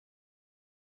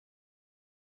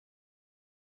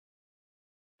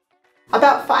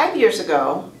About 5 years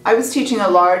ago, I was teaching a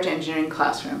large engineering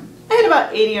classroom. I had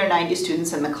about 80 or 90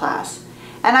 students in the class,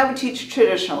 and I would teach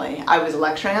traditionally. I was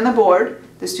lecturing on the board,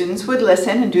 the students would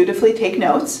listen and dutifully take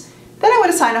notes, then I would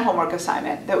assign a homework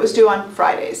assignment that was due on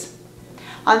Fridays.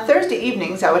 On Thursday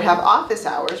evenings, I would have office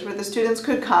hours where the students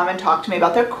could come and talk to me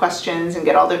about their questions and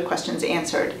get all their questions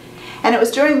answered. And it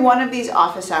was during one of these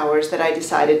office hours that I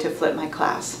decided to flip my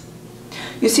class.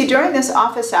 You see, during this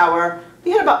office hour, we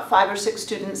had about 5 or 6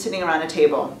 students sitting around a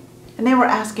table, and they were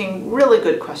asking really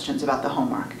good questions about the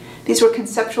homework. These were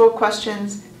conceptual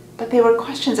questions, but they were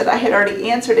questions that I had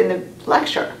already answered in the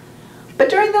lecture.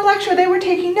 But during the lecture, they were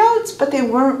taking notes, but they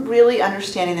weren't really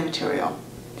understanding the material.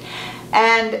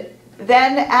 And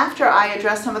then after I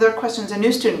addressed some of their questions, a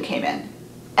new student came in,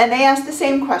 and they asked the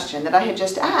same question that I had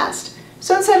just asked.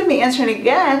 So instead of me answering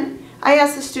again, I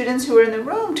asked the students who were in the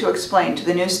room to explain to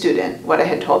the new student what I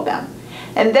had told them.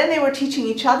 And then they were teaching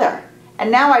each other.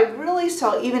 And now I really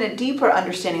saw even a deeper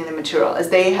understanding of the material as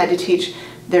they had to teach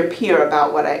their peer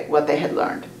about what they had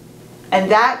learned. And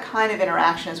that kind of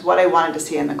interaction is what I wanted to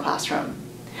see in the classroom.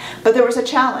 But there was a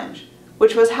challenge,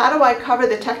 which was how do I cover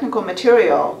the technical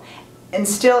material and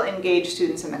still engage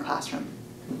students in the classroom?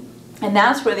 And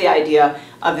that's where the idea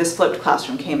of this flipped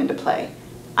classroom came into play.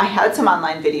 I had some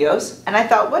online videos, and I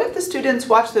thought, what if the students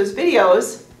watch those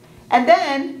videos and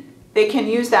then they can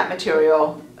use that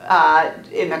material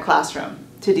in the classroom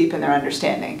to deepen their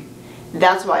understanding?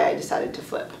 That's why I decided to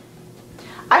flip.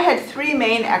 I had 3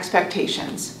 main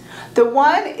expectations. The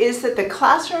one is that the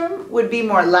classroom would be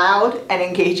more loud and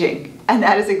engaging, and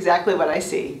that is exactly what I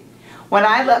see. When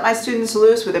I let my students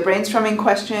loose with a brainstorming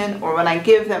question, or when I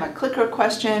give them a clicker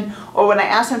question, or when I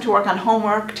ask them to work on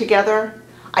homework together,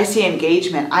 I see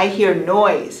engagement, I hear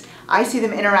noise, I see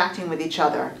them interacting with each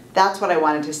other. That's what I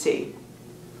wanted to see.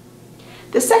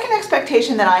 The second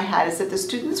expectation that I had is that the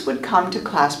students would come to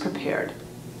class prepared.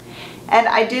 And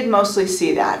I did mostly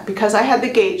see that because I had the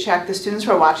gate check, the students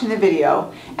were watching the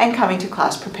video and coming to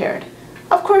class prepared.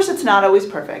 Of course, it's not always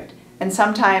perfect, and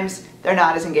sometimes they're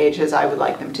not as engaged as I would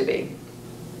like them to be.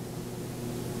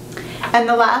 And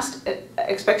the last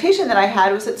expectation that I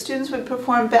had was that students would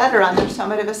perform better on their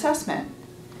summative assessment.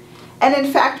 And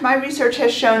in fact, my research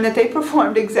has shown that they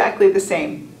performed exactly the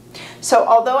same. So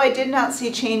although I did not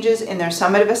see changes in their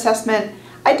summative assessment,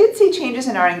 I did see changes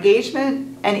in our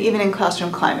engagement and even in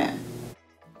classroom climate.